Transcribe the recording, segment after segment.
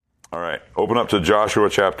All right, open up to Joshua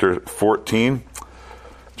chapter 14.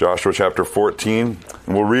 Joshua chapter 14,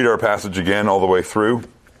 and we'll read our passage again all the way through.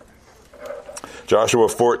 Joshua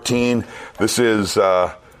 14, this is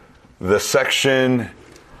the section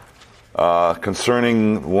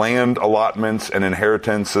concerning land allotments and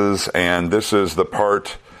inheritances, and this is the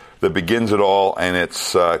part that begins it all, and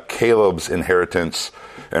it's Caleb's inheritance.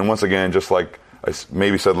 And once again, just like I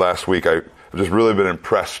maybe said last week, I've just really been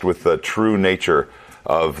impressed with the true nature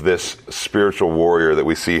of this spiritual warrior that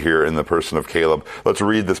we see here in the person of Caleb. Let's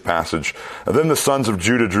read this passage. And then the sons of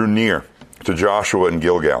Judah drew near to Joshua in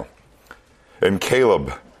Gilgal. And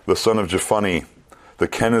Caleb, the son of Jephunneh, the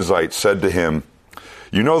Kenizzite, said to him,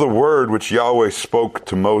 "You know the word which Yahweh spoke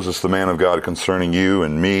to Moses, the man of God, concerning you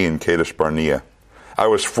and me in Kadesh Barnea. I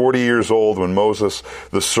was 40 years old when Moses,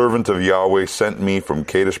 the servant of Yahweh, sent me from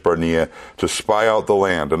Kadesh Barnea to spy out the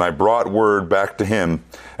land, and I brought word back to him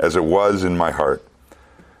as it was in my heart.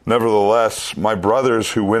 Nevertheless, my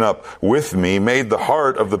brothers who went up with me made the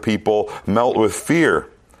heart of the people melt with fear.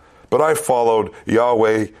 But I followed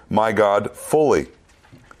Yahweh my God fully.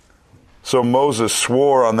 So Moses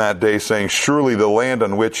swore on that day, saying, Surely the land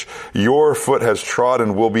on which your foot has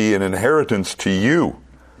trodden will be an inheritance to you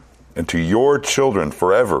and to your children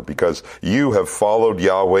forever, because you have followed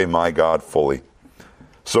Yahweh my God fully.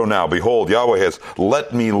 So now, behold, Yahweh has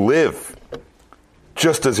let me live,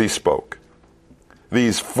 just as he spoke.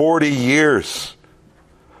 These 40 years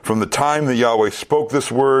from the time that Yahweh spoke this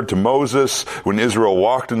word to Moses when Israel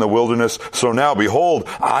walked in the wilderness. So now, behold,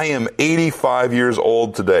 I am 85 years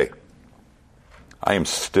old today. I am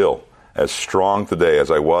still as strong today as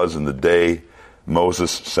I was in the day Moses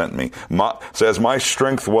sent me. So as my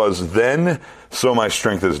strength was then, so my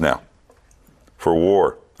strength is now, for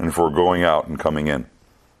war and for going out and coming in.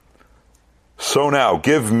 So now,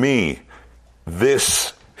 give me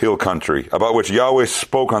this hill country, about which Yahweh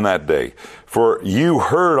spoke on that day. For you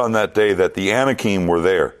heard on that day that the Anakim were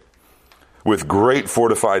there, with great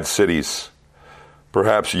fortified cities.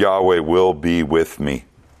 Perhaps Yahweh will be with me,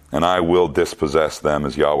 and I will dispossess them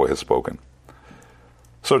as Yahweh has spoken.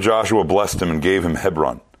 So Joshua blessed him and gave him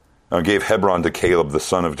Hebron. Gave Hebron to Caleb, the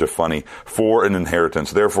son of Jephunneh, for an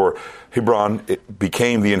inheritance. Therefore, Hebron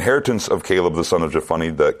became the inheritance of Caleb, the son of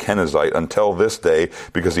Jephunneh, the Kenizzite, until this day,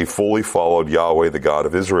 because he fully followed Yahweh, the God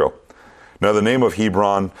of Israel. Now the name of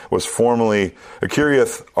Hebron was formerly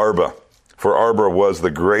Kiriath Arba, for Arba was the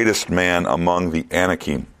greatest man among the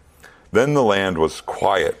Anakim. Then the land was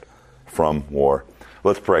quiet from war.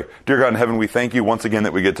 Let's pray. Dear God in heaven, we thank you once again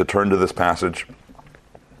that we get to turn to this passage.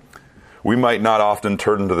 We might not often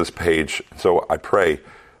turn to this page, so I pray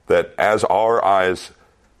that as our eyes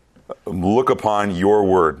look upon your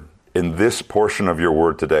word in this portion of your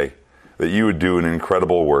word today, that you would do an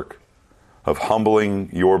incredible work of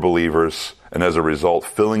humbling your believers and as a result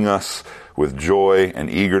filling us with joy and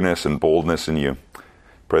eagerness and boldness in you.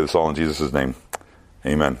 Pray this all in Jesus' name.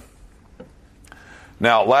 Amen.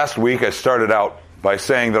 Now, last week I started out by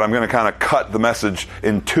saying that I'm going to kind of cut the message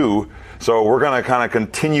in two. So we're going to kind of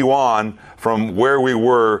continue on from where we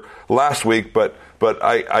were last week, but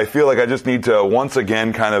I feel like I just need to once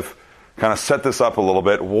again kind of set this up a little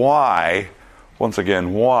bit. Why? Once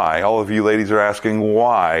again, why? All of you ladies are asking,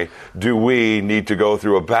 why do we need to go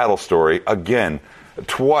through a battle story again?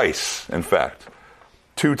 Twice, in fact.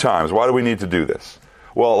 2 times. Why do we need to do this?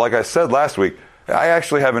 Well, like I said last week, I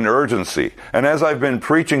actually have an urgency. And as I've been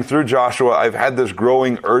preaching through Joshua, I've had this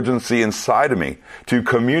growing urgency inside of me to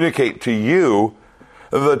communicate to you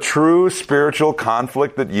the true spiritual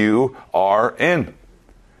conflict that you are in.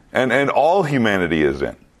 And all humanity is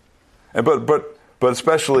in. But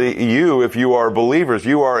especially you, if you are believers,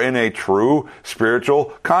 you are in a true spiritual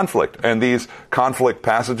conflict. And these conflict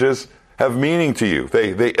passages have meaning to you.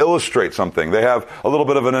 They illustrate something. They have a little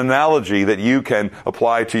bit of an analogy that you can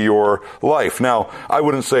apply to your life. Now, I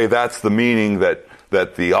wouldn't say that's the meaning that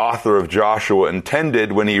the author of Joshua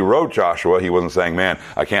intended when he wrote Joshua. He wasn't saying, man,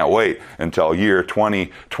 I can't wait until year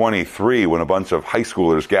 2023 when a bunch of high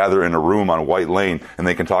schoolers gather in a room on White Lane and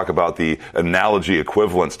they can talk about the analogy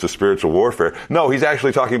equivalents to spiritual warfare. No, he's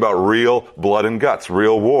actually talking about real blood and guts,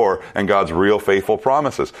 real war, and God's real faithful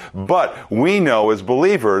promises. But we know as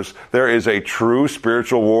believers there is a true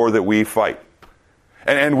spiritual war that we fight.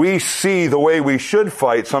 And we see the way we should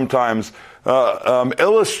fight sometimes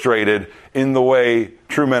illustrated in the way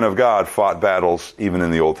true men of God fought battles even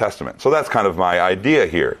in the Old Testament. So that's kind of my idea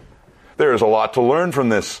here. There is a lot to learn from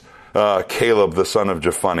this Caleb, the son of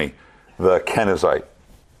Jephunneh, the Kenizzite.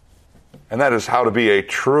 And that is how to be a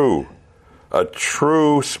true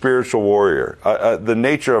spiritual warrior, the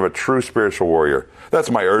nature of a true spiritual warrior. That's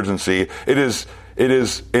my urgency. It is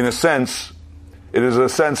in a sense, It is, in a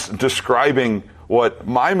sense, describing what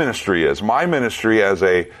my ministry is. My ministry as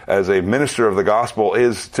a minister of the gospel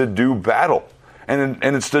is to do battle. And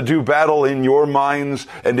it's to do battle in your minds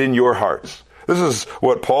and in your hearts. This is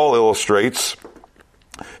what Paul illustrates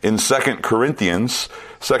in 2 Corinthians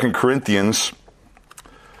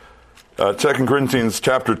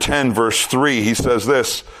chapter 10, verse 3. He says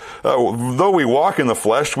this, though we walk in the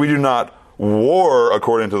flesh, we do not war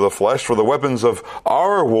according to the flesh, for the weapons of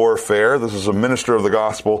our warfare, this is a minister of the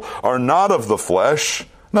gospel, are not of the flesh,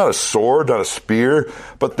 not a sword, not a spear,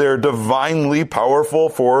 but they're divinely powerful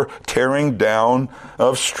for tearing down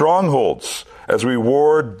of strongholds. As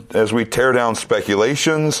we tear down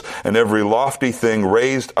speculations and every lofty thing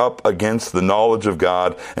raised up against the knowledge of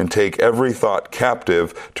God, and take every thought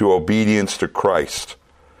captive to obedience to Christ,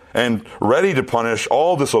 and ready to punish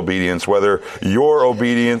all disobedience, whenever your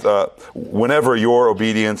obedience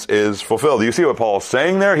is fulfilled. Do you see what Paul is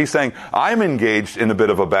saying there? He's saying, I'm engaged in a bit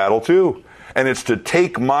of a battle too. And it's to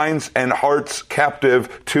take minds and hearts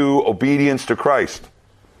captive to obedience to Christ.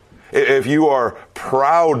 If you are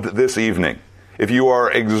proud this evening, if you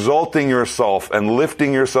are exalting yourself and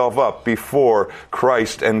lifting yourself up before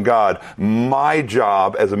Christ and God, my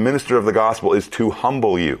job as a minister of the gospel is to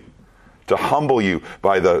humble you. To humble you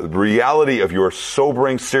by the reality of your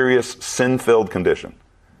sobering, serious, sin-filled condition.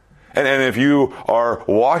 And if you are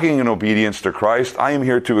walking in obedience to Christ, I am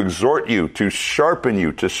here to exhort you, to sharpen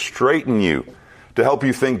you, to straighten you, to help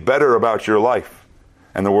you think better about your life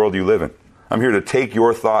and the world you live in. I'm here to take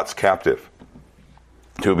your thoughts captive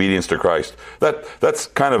to obedience to Christ. That's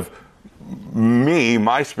kind of me,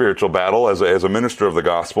 my spiritual battle as a minister of the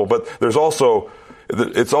gospel. But it's also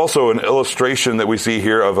an illustration that we see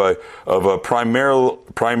here of a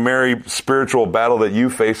primary spiritual battle that you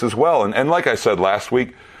face as well. And like I said last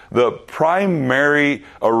week, the primary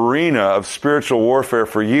arena of spiritual warfare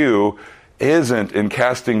for you isn't in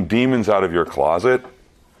casting demons out of your closet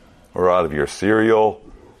or out of your cereal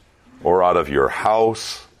or out of your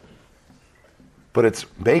house, but it's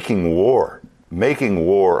making war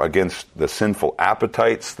against the sinful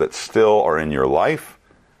appetites that still are in your life,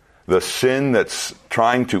 the sin that's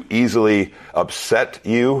trying to easily upset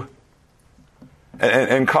you,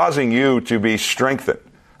 and causing you to be strengthened.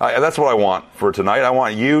 That's what I want for tonight. I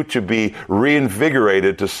want you to be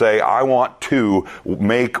reinvigorated to say, I want to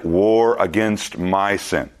make war against my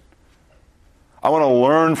sin. I want to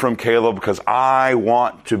learn from Caleb because I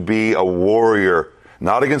want to be a warrior,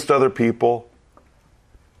 not against other people,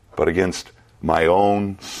 but against my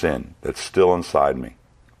own sin that's still inside me,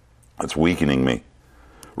 that's weakening me.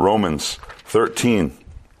 Romans 13,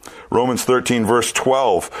 verse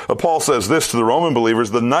 12. Paul says this to the Roman believers,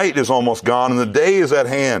 the night is almost gone and the day is at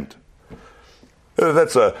hand.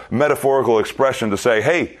 That's a metaphorical expression to say,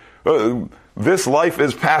 hey, this life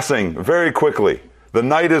is passing very quickly. The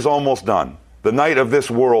night is almost done. The night of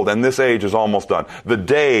this world and this age is almost done. The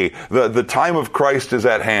day, the time of Christ is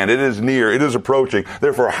at hand. It is near. It is approaching.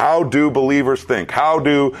 Therefore, how do believers think? How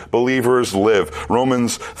do believers live?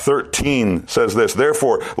 Romans 13 says this,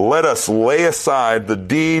 therefore, let us lay aside the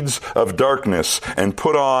deeds of darkness and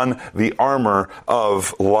put on the armor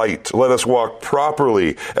of light. Let us walk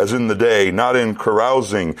properly as in the day, not in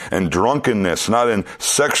carousing and drunkenness, not in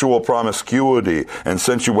sexual promiscuity and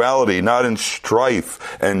sensuality, not in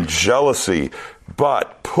strife and jealousy,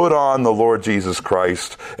 but put on the Lord Jesus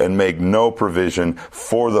Christ and make no provision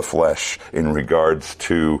for the flesh in regards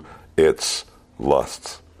to its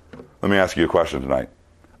lusts. Let me ask you a question tonight.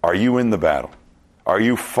 Are you in the battle? Are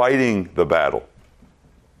you fighting the battle?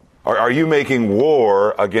 Are you making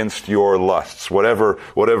war against your lusts, whatever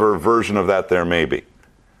version of that there may be?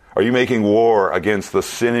 Are you making war against the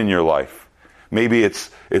sin in your life? Maybe it's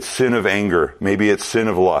sin of anger. Maybe it's sin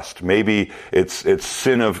of lust. Maybe it's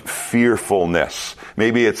sin of fearfulness.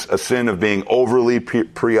 Maybe it's a sin of being overly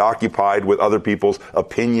preoccupied with other people's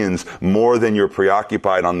opinions more than you're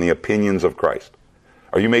preoccupied on the opinions of Christ.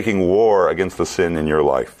 Are you making war against the sin in your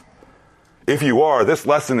life? If you are, this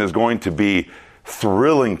lesson is going to be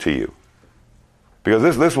thrilling to you,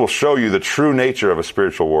 because this will show you the true nature of a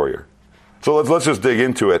spiritual warrior. So let's just dig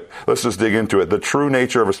into it. The true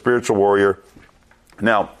nature of a spiritual warrior.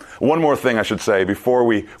 Now, one more thing I should say before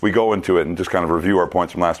we go into it and just kind of review our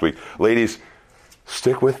points from last week. Ladies,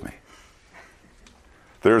 stick with me.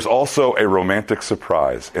 There's also a romantic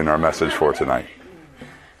surprise in our message for tonight.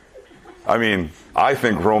 I mean, I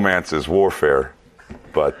think romance is warfare,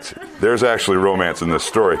 but there's actually romance in this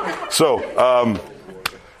story. So,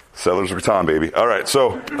 Settlers of Catan, baby. All right,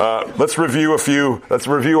 so let's review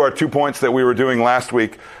our 2 points that we were doing last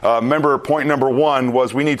week. Remember, point number 1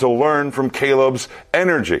 was we need to learn from Caleb's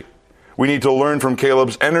energy. We need to learn from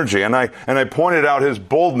Caleb's energy. And I pointed out his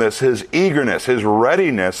boldness, his eagerness, his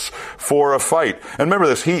readiness for a fight. And remember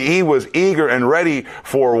this, he was eager and ready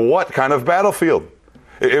for what kind of battlefield?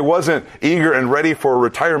 It wasn't eager and ready for a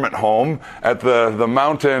retirement home at the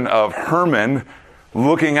mountain of Hermon,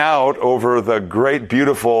 looking out over the great,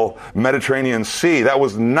 beautiful Mediterranean Sea. That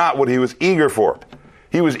was not what he was eager for.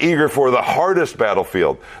 He was eager for the hardest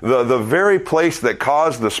battlefield, the very place that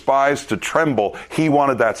caused the spies to tremble. He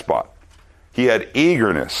wanted that spot. He had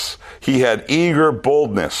eagerness. He had eager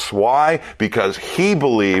boldness. Why? Because he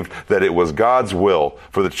believed that it was God's will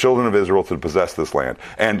for the children of Israel to possess this land.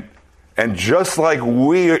 And just like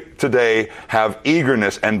we today have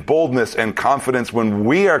eagerness and boldness and confidence when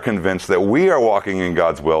we are convinced that we are walking in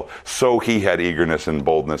God's will, so he had eagerness and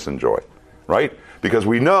boldness and joy. Right? Because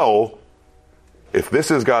we know if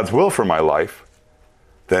this is God's will for my life,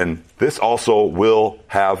 then this also will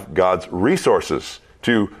have God's resources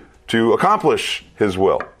to accomplish his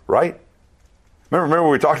will, right? Remember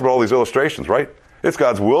we talked about all these illustrations, right? It's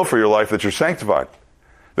God's will for your life that you're sanctified,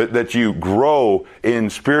 that you grow in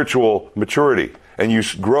spiritual maturity, and you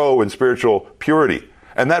grow in spiritual purity.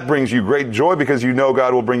 And that brings you great joy because you know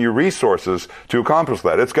God will bring you resources to accomplish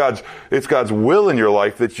that. It's God's will in your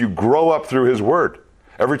life that you grow up through his word.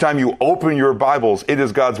 Every time you open your Bibles, it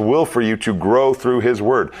is God's will for you to grow through his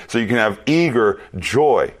word. So you can have eager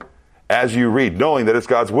joy as you read, knowing that it's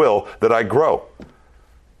God's will that I grow.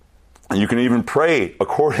 And you can even pray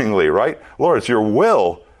accordingly, right? Lord, it's your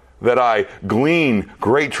will that I glean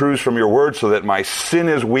great truths from your word so that my sin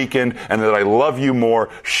is weakened and that I love you more.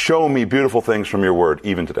 Show me beautiful things from your word,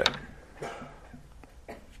 even today.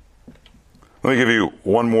 Let me give you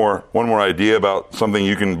one more idea about something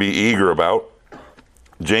you can be eager about.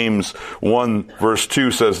 James 1 verse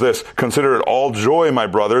 2 says this, "Consider it all joy, my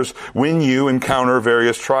brothers, when you encounter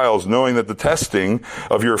various trials, knowing that the testing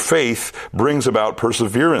of your faith brings about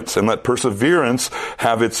perseverance. And let perseverance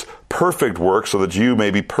have its perfect work, so that you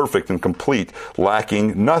may be perfect and complete,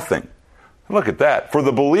 lacking nothing." Look at that. For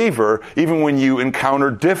the believer, even when you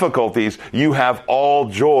encounter difficulties, you have all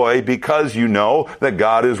joy because you know that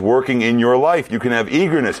God is working in your life. You can have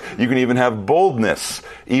eagerness. You can even have boldness,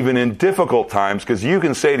 even in difficult times, because you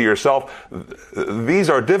can say to yourself, these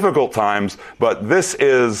are difficult times, but this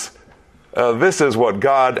is what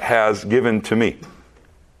God has given to me.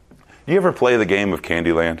 You ever play the game of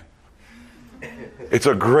Candyland? It's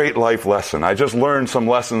a great life lesson. I just learned some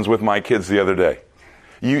lessons with my kids the other day.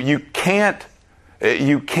 You can't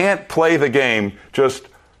play the game just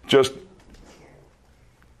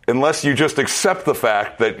unless you just accept the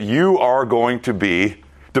fact that you are going to be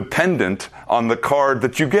dependent on the card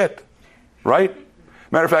that you get, right?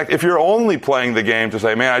 Matter of fact, if you're only playing the game to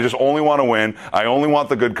say, man, I just only want to win, I only want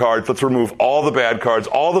the good cards, let's remove all the bad cards,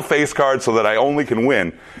 all the face cards so that I only can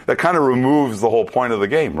win, that kind of removes the whole point of the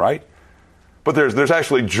game, right? But there's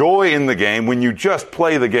actually joy in the game when you just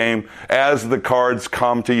play the game as the cards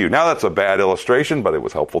come to you. Now that's a bad illustration, but it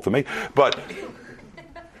was helpful to me. But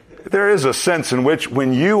there is a sense in which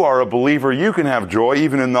when you are a believer, you can have joy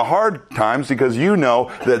even in the hard times because you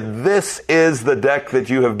know that this is the deck that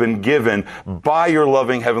you have been given by your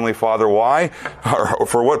loving Heavenly Father. Why?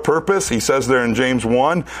 For what purpose? He says there in James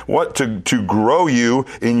 1, to grow you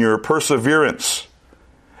in your perseverance.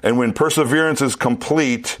 And when perseverance is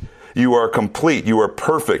complete, you are complete, you are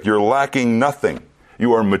perfect, you're lacking nothing,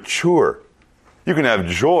 you are mature. You can have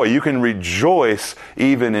joy, you can rejoice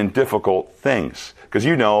even in difficult things. Because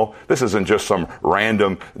you know, this isn't just some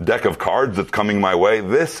random deck of cards that's coming my way.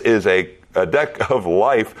 This is a deck of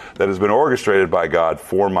life that has been orchestrated by God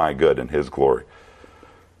for my good and his glory.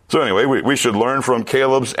 So anyway, we should learn from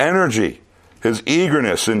Caleb's energy, his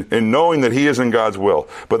eagerness in knowing that he is in God's will.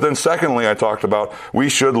 But then secondly, I talked about we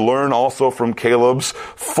should learn also from Caleb's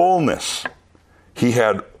fullness. He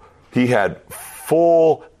had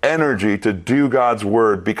full energy to do God's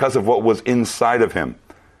word because of what was inside of him.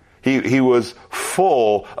 He was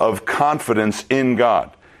full of confidence in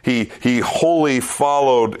God. He wholly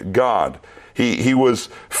followed God. He was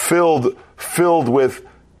filled with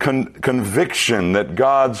conviction that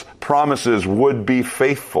God's promises would be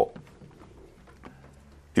faithful.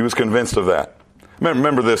 He was convinced of that.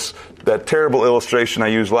 Remember that terrible illustration I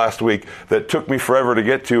used last week that took me forever to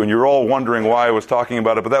get to, and you're all wondering why I was talking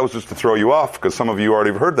about it, but that was just to throw you off because some of you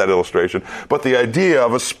already heard that illustration. But the idea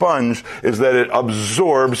of a sponge is that it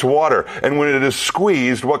absorbs water, and when it is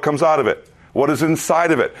squeezed, what comes out of it? What is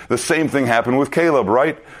inside of it? The same thing happened with Caleb,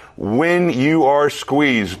 right? When you are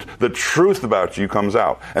squeezed, the truth about you comes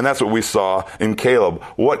out. And that's what we saw in Caleb.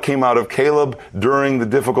 What came out of Caleb during the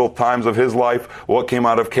difficult times of his life? What came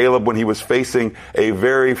out of Caleb when he was facing a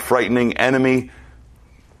very frightening enemy?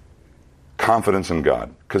 confidence in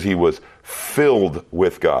God, because he was filled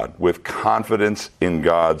with God, with confidence in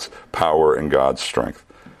God's power and God's strength.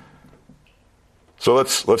 So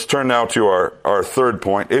let's turn now to our third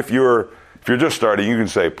point. If you're just starting, you can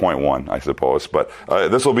say point one, I suppose. But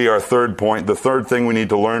this will be our third point. The third thing we need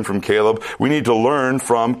to learn from Caleb. We need to learn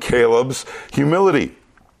from Caleb's humility.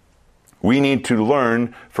 We need to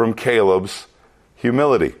learn from Caleb's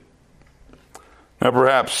humility. Now,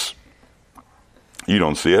 perhaps you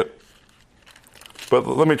don't see it, but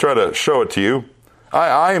let me try to show it to you.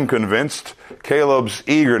 I am convinced Caleb's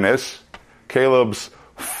eagerness, Caleb's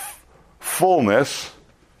fullness,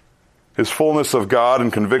 his fullness of God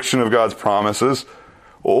and conviction of God's promises,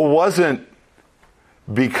 wasn't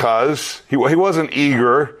because he wasn't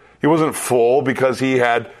eager, he wasn't full because he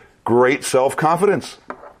had great self-confidence.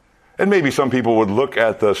 And maybe some people would look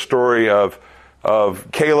at the story of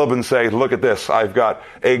Caleb and say, look at this, I've got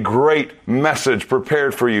a great message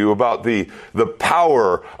prepared for you about the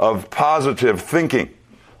power of positive thinking.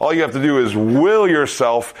 All you have to do is will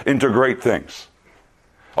yourself into great things.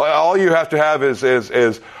 All you have to have is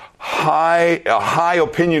a high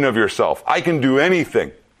opinion of yourself. I can do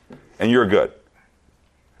anything, and you're good.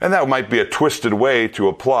 And that might be a twisted way to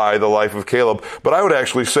apply the life of Caleb. But I would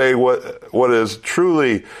actually say what is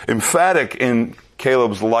truly emphatic in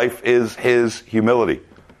Caleb's life is his humility.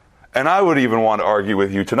 And I would even want to argue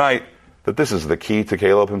with you tonight that this is the key to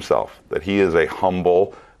Caleb himself, that he is a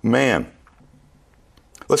humble man.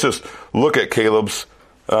 Let's just look at Caleb's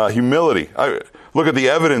humility. Look at the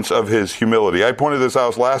evidence of his humility. I pointed this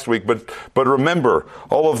out last week, but remember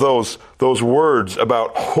all of those words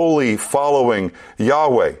about wholly following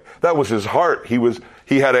Yahweh. That was his heart.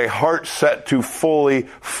 He had a heart set to fully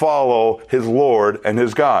follow his Lord and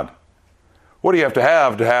his God. What do you have to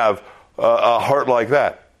have a heart like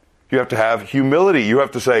that? You have to have humility. You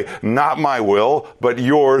have to say, not my will, but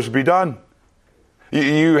yours be done.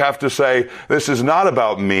 You have to say, this is not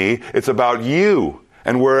about me, it's about you.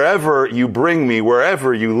 And wherever you bring me,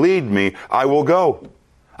 wherever you lead me, I will go.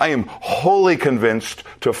 I am wholly convinced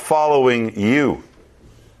to following you.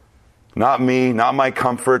 Not me, not my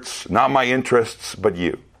comforts, not my interests, but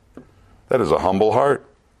you. That is a humble heart.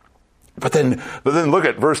 But then look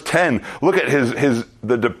at verse 10. Look at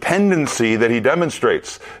the dependency that he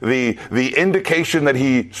demonstrates. The indication that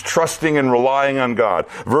he's trusting and relying on God.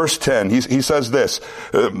 Verse 10, he says this,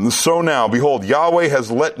 so now, behold, Yahweh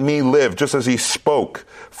has let me live, just as he spoke,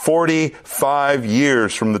 45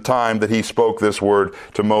 years from the time that he spoke this word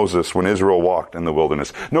to Moses when Israel walked in the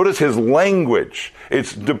wilderness. Notice his language.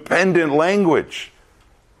 It's dependent language.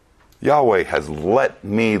 Yahweh has let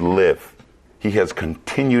me live. He has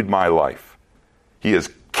continued my life. He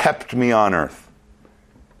has kept me on earth.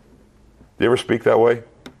 Do you ever speak that way?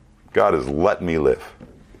 God has let me live.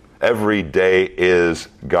 Every day is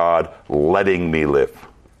God letting me live.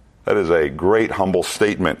 That is a great humble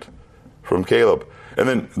statement from Caleb.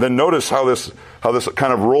 And then notice how this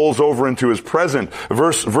kind of rolls over into his present.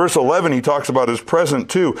 Verse 11, he talks about his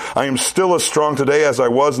present too. I am still as strong today as I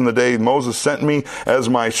was in the day Moses sent me. As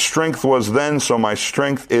my strength was then, so my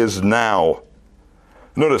strength is now.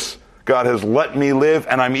 Notice, God has let me live,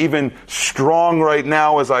 and I'm even strong right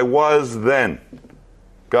now as I was then.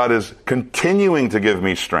 God is continuing to give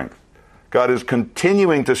me strength. God is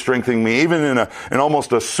continuing to strengthen me, even in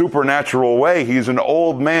almost a supernatural way. He's an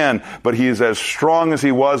old man, but he is as strong as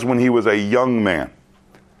he was when he was a young man.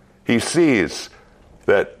 He sees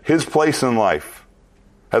that his place in life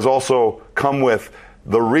has also come with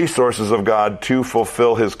the resources of God to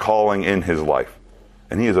fulfill his calling in his life.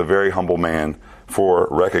 And he is a very humble man for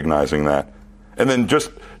recognizing that. And then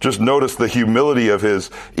just notice the humility of his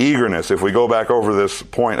eagerness. If we go back over this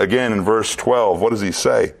point again in verse 12, what does he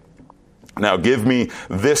say? Now give me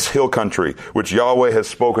this hill country, which Yahweh has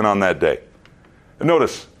spoken on that day. And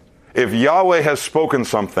notice, if Yahweh has spoken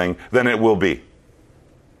something, then it will be.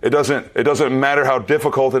 It doesn't matter how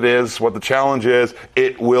difficult it is, what the challenge is,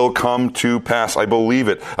 it will come to pass. I believe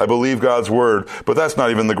it. I believe God's word. But that's not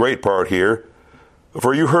even the great part here.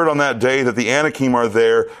 For you heard on that day that the Anakim are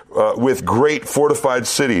there with great fortified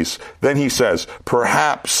cities. Then he says,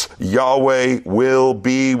 perhaps Yahweh will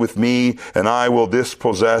be with me, and I will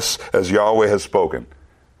dispossess as Yahweh has spoken.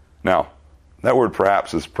 Now, that word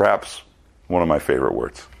perhaps is perhaps one of my favorite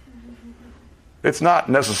words. It's not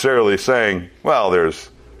necessarily saying, well, there's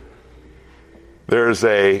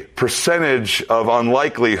a percentage of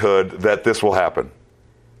unlikelihood that this will happen.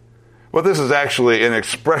 But this is actually an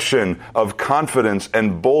expression of confidence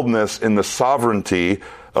and boldness in the sovereignty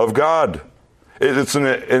of God. It's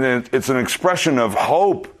an expression of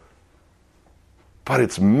hope, but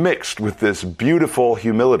it's mixed with this beautiful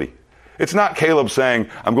humility. It's not Caleb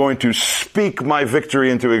saying, I'm going to speak my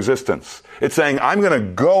victory into existence. It's saying, I'm going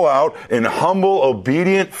to go out in humble,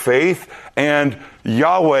 obedient faith, and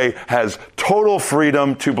Yahweh has total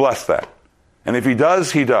freedom to bless that. And if he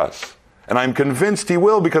does, he does. And I'm convinced he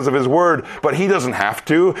will because of his word, but he doesn't have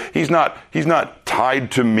to. He's not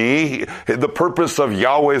tied to me. The purpose of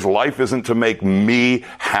Yahweh's life isn't to make me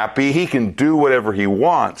happy. He can do whatever he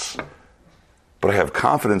wants. But I have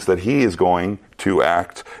confidence that he is going to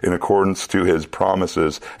act in accordance to his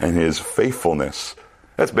promises and his faithfulness.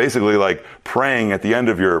 That's basically like praying at the end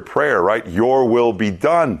of your prayer, right? Your will be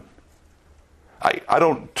done. I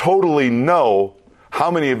don't totally know how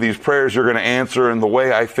many of these prayers you're going to answer and the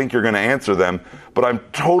way I think you're going to answer them, but I'm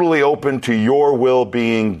totally open to your will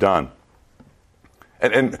being done.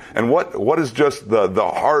 And what is just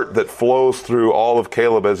the heart that flows through all of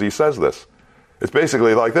Caleb as he says this? It's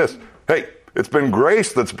basically like this. Hey, it's been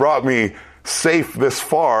grace that's brought me safe this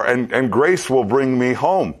far, and grace will bring me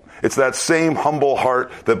home. It's that same humble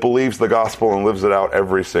heart that believes the gospel and lives it out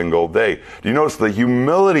every single day. Do you notice the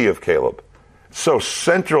humility of Caleb? It's so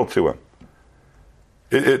central to him.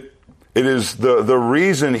 It is the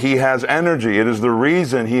reason he has energy. It is the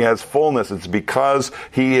reason he has fullness. It's because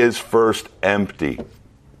he is first empty.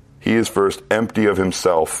 He is first empty of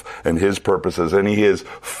himself and his purposes, and he is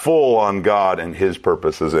full on God and his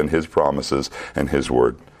purposes and his promises and his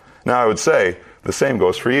word. Now, I would say the same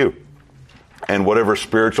goes for you. And whatever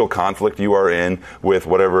spiritual conflict you are in with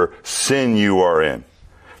whatever sin you are in.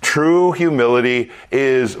 True humility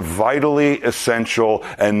is vitally essential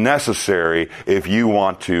and necessary if you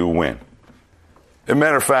want to win. As a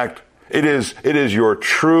matter of fact, it is your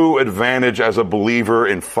true advantage as a believer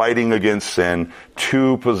in fighting against sin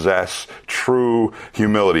to possess true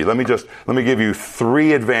humility. Let me give you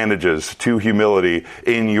 3 advantages to humility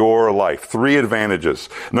in your life. 3 advantages.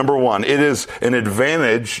 Number 1, it is an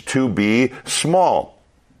advantage to be small.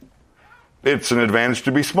 It's an advantage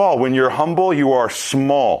to be small. When you're humble, you are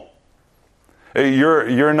small.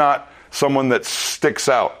 You're not someone that sticks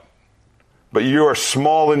out, but you are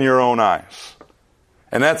small in your own eyes.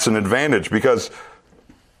 And that's an advantage because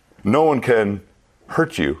no one can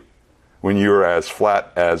hurt you when you're as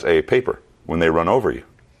flat as a paper when they run over you.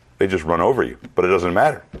 They just run over you, but it doesn't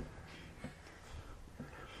matter.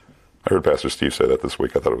 I heard Pastor Steve say that this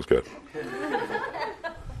week. I thought it was good.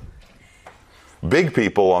 Big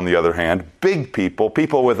people, on the other hand, big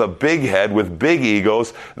people with a big head, with big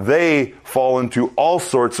egos, they fall into all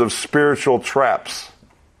sorts of spiritual traps.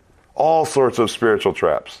 All sorts of spiritual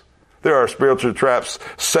traps. There are spiritual traps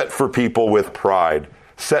set for people with pride,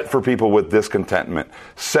 set for people with discontentment,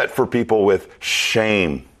 set for people with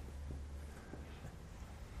shame.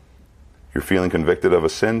 You're feeling convicted of a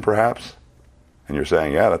sin, perhaps, and you're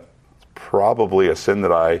saying, yeah, that's probably a sin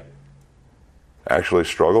that I actually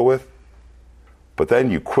struggle with. But then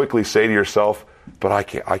you quickly say to yourself, but I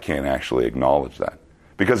can't actually acknowledge that.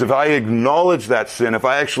 Because if I acknowledge that sin, if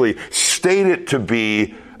I actually state it to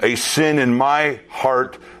be a sin in my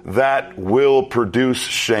heart, that will produce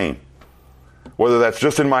shame. Whether that's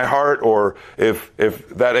just in my heart or if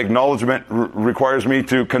that acknowledgement requires me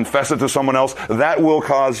to confess it to someone else, that will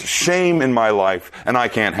cause shame in my life, and I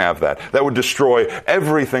can't have that. That would destroy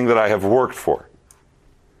everything that I have worked for.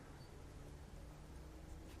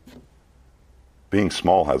 Being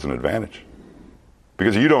small has an advantage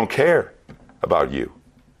because you don't care about you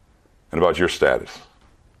and about your status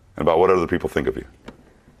and about what other people think of you.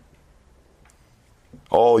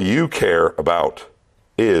 All you care about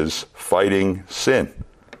is fighting sin.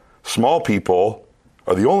 Small people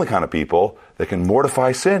are the only kind of people that can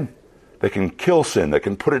mortify sin, that can kill sin, that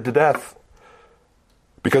can put it to death.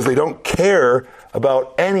 Because they don't care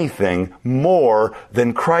about anything more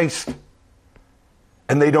than Christ.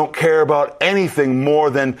 And they don't care about anything more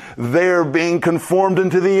than their being conformed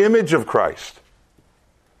into the image of Christ.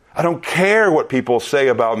 I don't care what people say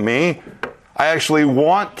about me. I actually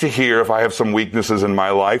want to hear if I have some weaknesses in my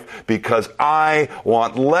life because I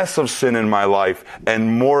want less of sin in my life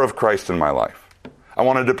and more of Christ in my life. I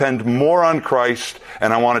want to depend more on Christ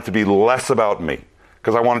and I want it to be less about me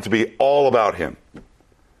because I want it to be all about Him.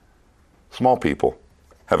 Small people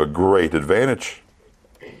have a great advantage.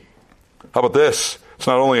 How about this? It's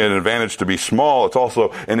not only an advantage to be small, it's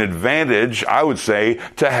also an advantage, I would say,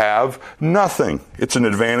 to have nothing. It's an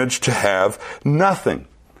advantage to have nothing.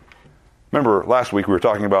 Remember, last week we were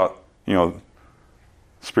talking about,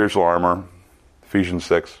 spiritual armor, Ephesians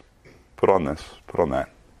 6. Put on this, put on that.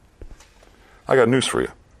 I got news for you.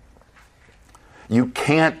 You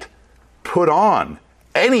can't put on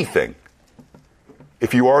anything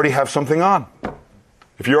if you already have something on.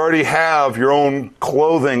 If you already have your own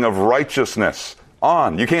clothing of righteousness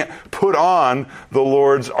on. You can't put on the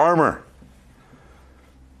Lord's armor.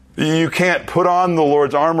 You can't put on the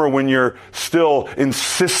Lord's armor when you're still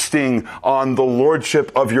insisting on the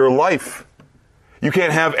lordship of your life. You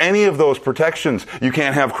can't have any of those protections. You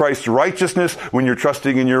can't have Christ's righteousness when you're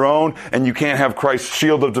trusting in your own, and you can't have Christ's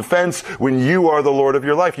shield of defense when you are the Lord of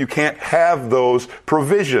your life. You can't have those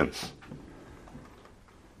provisions.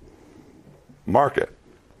 Mark it.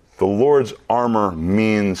 The Lord's armor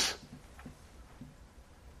means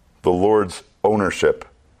the Lord's ownership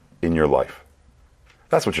in your life.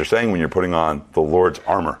 That's what you're saying when you're putting on the Lord's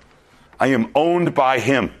armor. I am owned by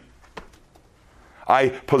Him. I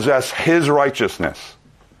possess His righteousness.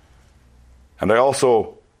 And I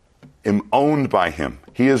also am owned by Him.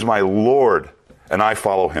 He is my Lord, and I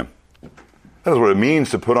follow Him. That is what it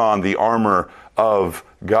means to put on the armor of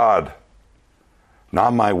God.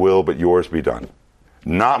 Not my will, but yours be done.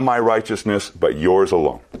 Not my righteousness, but yours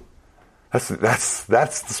alone. That's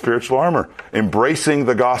the spiritual armor. Embracing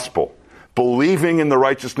the gospel. Believing in the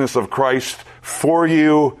righteousness of Christ for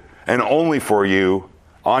you and only for you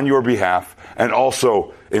on your behalf, and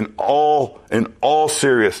also in all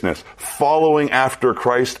seriousness, following after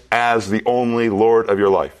Christ as the only Lord of your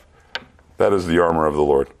life. That is the armor of the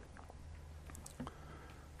Lord.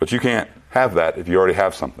 But you can't have that if you already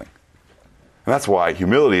have something. And that's why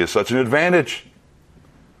humility is such an advantage.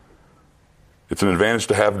 It's an advantage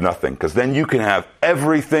to have nothing, because then you can have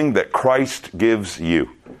everything that Christ gives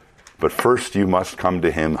you. But first you must come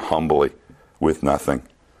to Him humbly with nothing.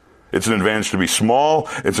 It's an advantage to be small.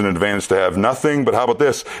 It's an advantage to have nothing. But how about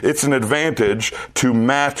this? It's an advantage to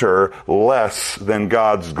matter less than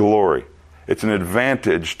God's glory. It's an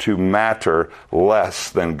advantage to matter less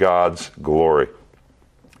than God's glory.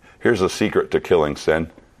 Here's a secret to killing sin.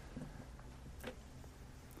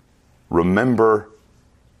 Remember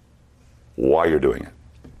why you're doing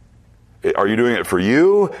it. Are you doing it for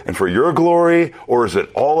you and for your glory, or is it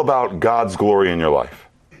all about God's glory in your life?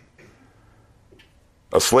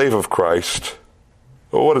 A slave of Christ.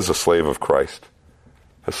 Well, what is a slave of Christ?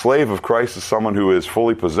 A slave of Christ is someone who is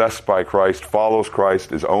fully possessed by Christ, follows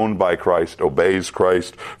Christ, is owned by Christ, obeys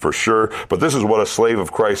Christ, for sure. But this is what a slave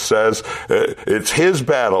of Christ says. It's His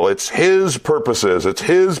battle. It's His purposes. It's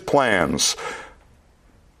His plans.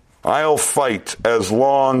 I'll fight as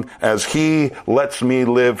long as He lets me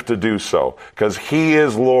live to do so, because He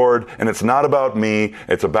is Lord, and it's not about me,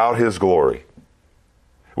 it's about His glory.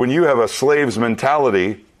 When you have a slave's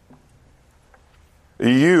mentality,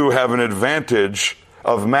 you have an advantage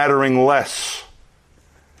of mattering less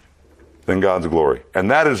than God's glory. And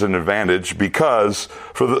that is an advantage because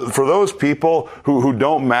for those people who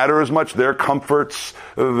don't matter as much, their comforts,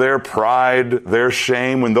 their pride, their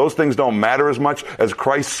shame, when those things don't matter as much as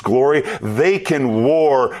Christ's glory, they can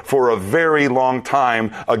war for a very long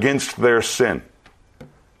time against their sin.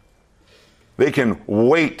 They can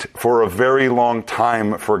wait for a very long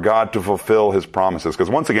time for God to fulfill His promises. Because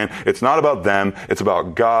once again, it's not about them, it's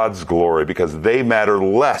about God's glory, because they matter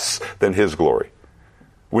less than His glory.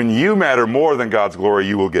 When you matter more than God's glory,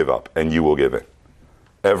 you will give up, and you will give in.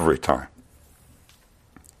 Every time.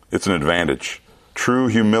 It's an advantage. True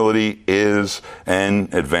humility is an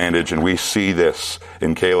advantage, and we see this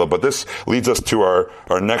in Caleb. But this leads us to our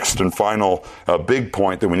next and final big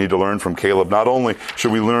point that we need to learn from Caleb. Not only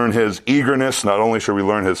should we learn his eagerness, not only should we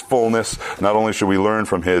learn his fullness, not only should we learn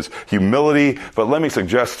from his humility, but let me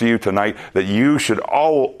suggest to you tonight that you should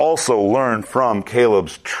also learn from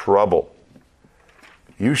Caleb's trouble.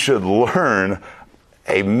 You should learn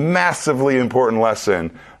a massively important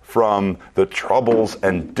lesson from the troubles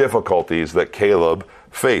and difficulties that Caleb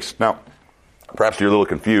faced. Now, perhaps you're a little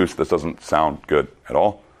confused. This doesn't sound good at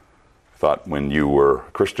all. I thought when you were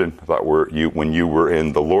a Christian, when you were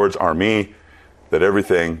in the Lord's army, that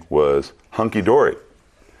everything was hunky-dory.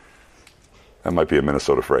 That might be a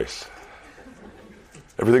Minnesota phrase.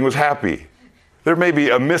 Everything was happy. There may be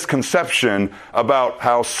a misconception about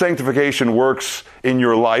how sanctification works in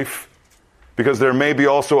your life, because there may be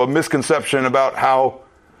also a misconception about how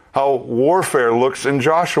warfare looks in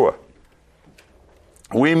Joshua.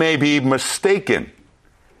 We may be mistaken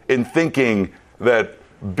in thinking that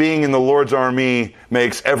being in the Lord's army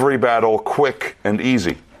makes every battle quick and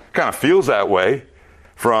easy. It kind of feels that way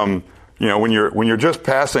from, when you're just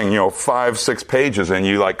passing, 5-6 pages and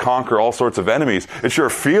you conquer all sorts of enemies. It sure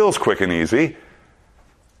feels quick and easy.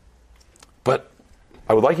 But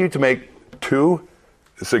I would like you to make 2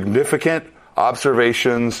 significant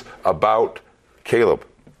observations about Caleb.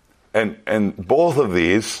 And both of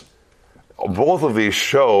these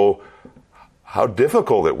show how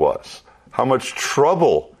difficult it was, how much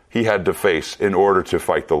trouble he had to face in order to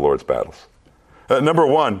fight the Lord's battles. Number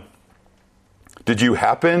one, Did you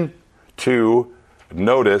happen to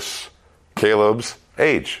notice Caleb's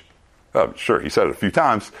age? Oh, sure, he said it a few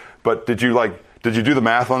times, but did you do the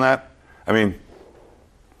math on that? I mean,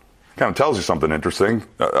 kind of tells you something interesting.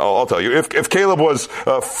 I'll tell you. If Caleb was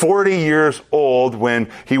 40 years old when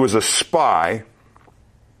he was a spy,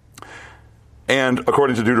 and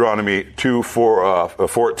according to Deuteronomy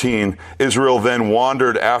 2:14, Israel then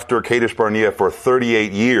wandered after Kadesh Barnea for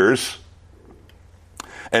 38 years,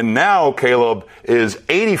 and now Caleb is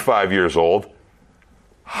 85 years old,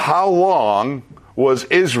 how long was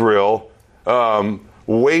Israel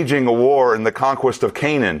waging a war in the conquest of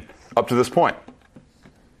Canaan up to this point?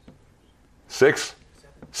 6?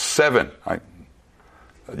 7.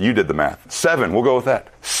 You did the math. 7. We'll go with that.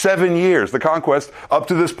 7 years. The conquest up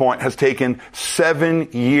to this point has taken 7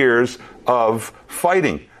 years of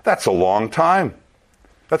fighting. That's a long time.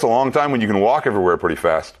 That's a long time when you can walk everywhere pretty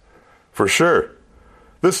fast. For sure.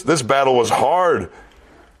 This battle was hard.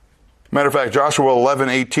 Matter of fact, Joshua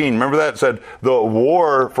 11:18, remember that? It said the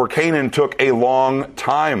war for Canaan took a long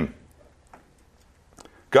time.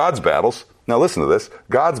 God's battles, now listen to this,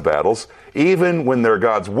 God's battles, even when they're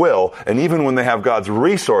God's will, and even when they have God's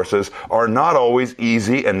resources, are not always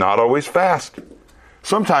easy and not always fast.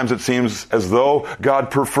 Sometimes it seems as though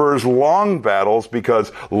God prefers long battles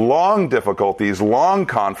because long difficulties, long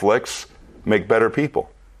conflicts make better people.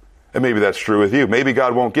 And maybe that's true with you. Maybe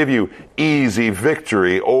God won't give you easy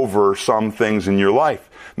victory over some things in your life.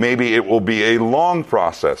 Maybe it will be a long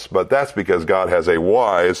process, but that's because God has a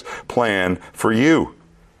wise plan for you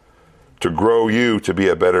to grow you to be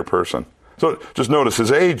a better person. So just notice his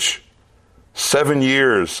age. 7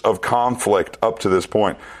 years of conflict up to this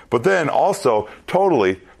point. But then also,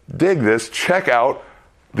 totally dig this, check out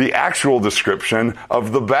the actual description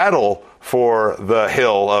of the battle for the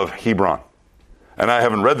hill of Hebron. And I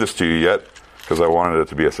haven't read this to you yet because I wanted it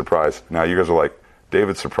to be a surprise. Now you guys are like,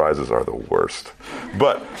 David's surprises are the worst.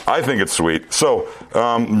 But I think it's sweet. So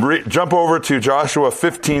jump over to Joshua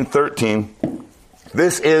 15:13.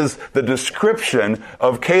 This is the description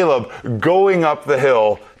of Caleb going up the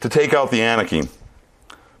hill to take out the Anakim.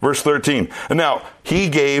 Verse 13. And now, he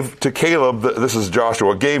gave to Caleb, this is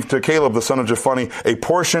Joshua, gave to Caleb the son of Jephunneh a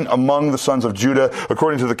portion among the sons of Judah,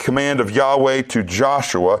 according to the command of Yahweh to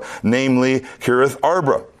Joshua, namely Kiriath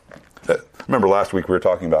Arba. Remember last week we were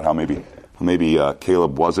talking about how maybe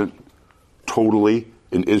Caleb wasn't totally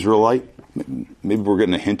an Israelite. Maybe we're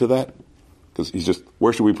getting a hint of that. Because he's just,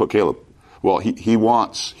 where should we put Caleb? Well, he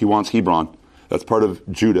wants Hebron. That's part of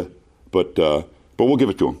Judah. But we'll give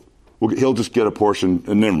it to him. He'll just get a portion,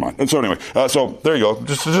 and never mind. And so anyway, so there you go.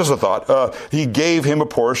 Just a thought. He gave him a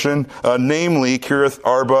portion, namely Kiriath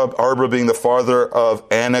Arba being the father of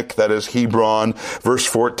Anak, that is Hebron. Verse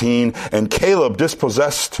 14, and Caleb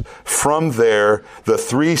dispossessed from there the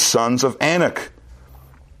 3 sons of Anak,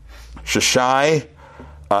 Sheshai,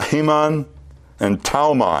 Ahiman, and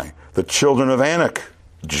Talmai, the children of Anak,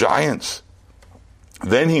 giants.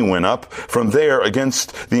 Then he went up from there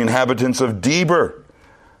against the inhabitants of Deber.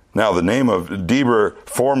 Now, the name of Deber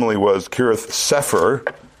formerly was Kiriath Sepher.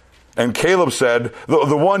 And Caleb said,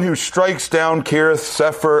 the one who strikes down Kiriath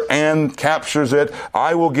Sepher and captures it,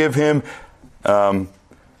 I will give him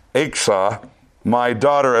Achsah, my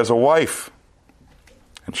daughter, as a wife.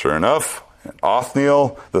 And sure enough,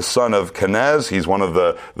 Othniel, the son of Kenaz, he's one of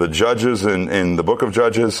the judges in the book of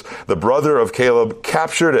Judges, the brother of Caleb,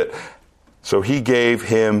 captured it. So he gave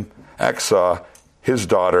him Achsah, his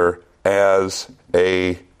daughter, as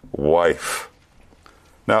a wife.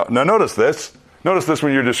 Now notice this. Notice this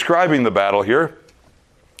when you're describing the battle here.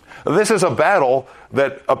 This is a battle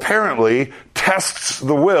that apparently tests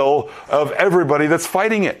the will of everybody that's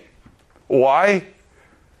fighting it. Why?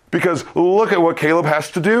 Because look at what Caleb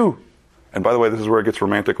has to do. And by the way, this is where it gets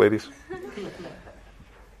romantic, ladies.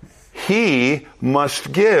 He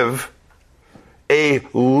must give a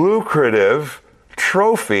lucrative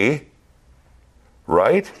trophy,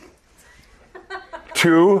 right,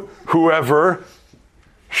 to whoever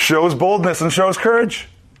shows boldness and shows courage.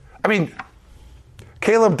 I mean,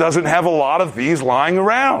 Caleb doesn't have a lot of these lying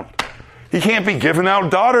around. He can't be giving out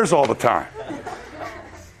daughters all the time.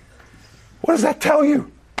 What does that tell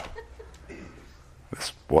you?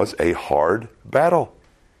 This was a hard battle.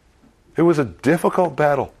 It was a difficult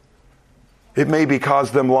battle. It maybe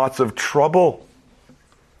caused them lots of trouble.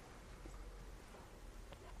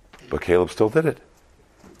 But Caleb still did it.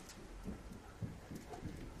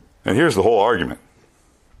 And here's the whole argument.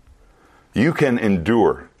 You can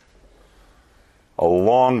endure a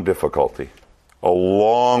long difficulty, a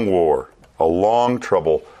long war, a long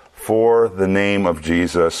trouble for the name of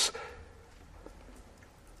Jesus.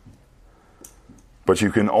 But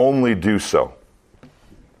you can only do so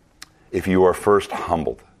if you are first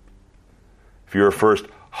humbled. If you are first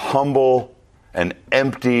humble and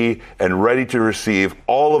empty and ready to receive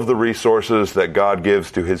all of the resources that God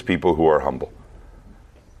gives to his people who are humble.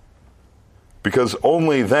 Because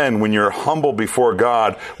only then, when you're humble before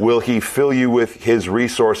God, will he fill you with his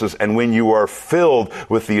resources. And when you are filled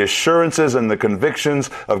with the assurances and the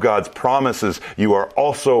convictions of God's promises, you are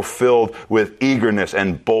also filled with eagerness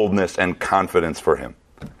and boldness and confidence for him.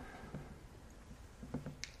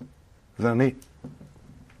 Isn't that neat?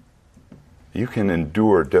 You can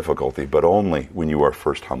endure difficulty, but only when you are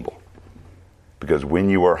first humble. Because when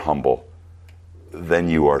you are humble, then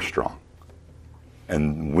you are strong.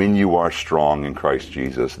 And when you are strong in Christ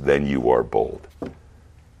Jesus, then you are bold. Let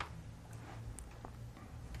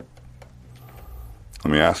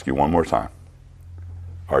me ask you one more time.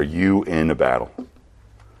 Are you in a battle?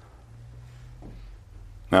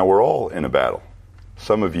 Now, we're all in a battle.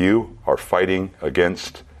 Some of you are fighting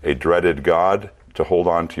against a dreaded God to hold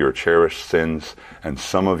on to your cherished sins, and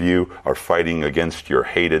some of you are fighting against your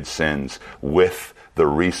hated sins with the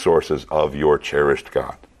resources of your cherished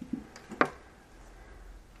God.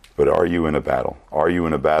 But are you in a battle? Are you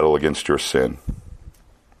in a battle against your sin?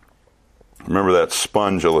 Remember that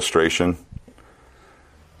sponge illustration?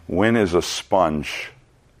 When is a sponge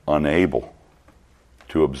unable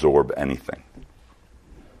to absorb anything?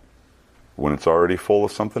 When it's already full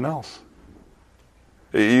of something else.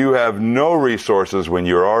 You have no resources when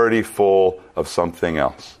you're already full of something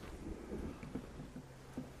else.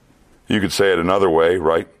 You could say it another way,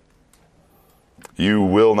 right? You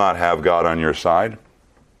will not have God on your side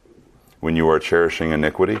when you are cherishing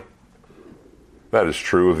iniquity. That is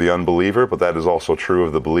true of the unbeliever, but that is also true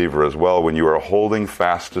of the believer as well. When you are holding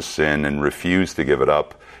fast to sin and refuse to give it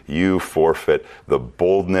up, you forfeit the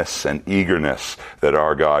boldness and eagerness that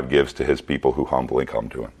our God gives to his people who humbly come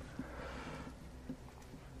to him.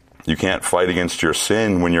 You can't fight against your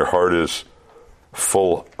sin when your heart is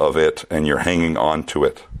full of it and you're hanging on to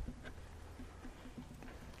it.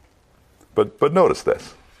 But notice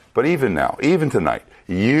this. But even now, even tonight,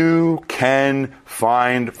 you can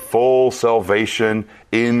find full salvation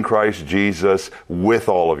in Christ Jesus with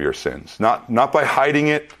all of your sins. Not by hiding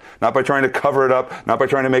it, not by trying to cover it up, not by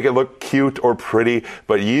trying to make it look cute or pretty,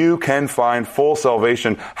 but you can find full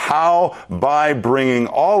salvation. How? By bringing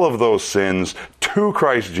all of those sins to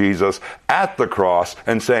Christ Jesus at the cross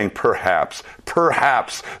and saying, perhaps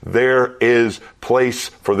there is place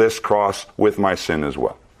for this cross with my sin as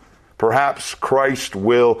well. Perhaps Christ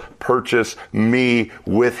will purchase me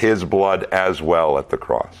with his blood as well at the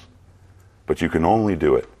cross. But you can only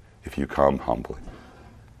do it if you come humbly.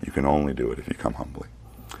 You can only do it if you come humbly.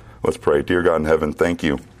 Let's pray. Dear God in heaven, thank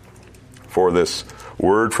you for this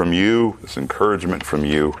word from you, this encouragement from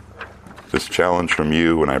you, this challenge from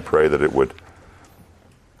you, and I pray that it would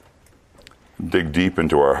dig deep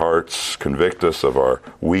into our hearts, convict us of our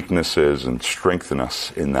weaknesses, and strengthen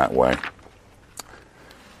us in that way.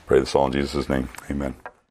 Pray this all in Jesus' name. Amen.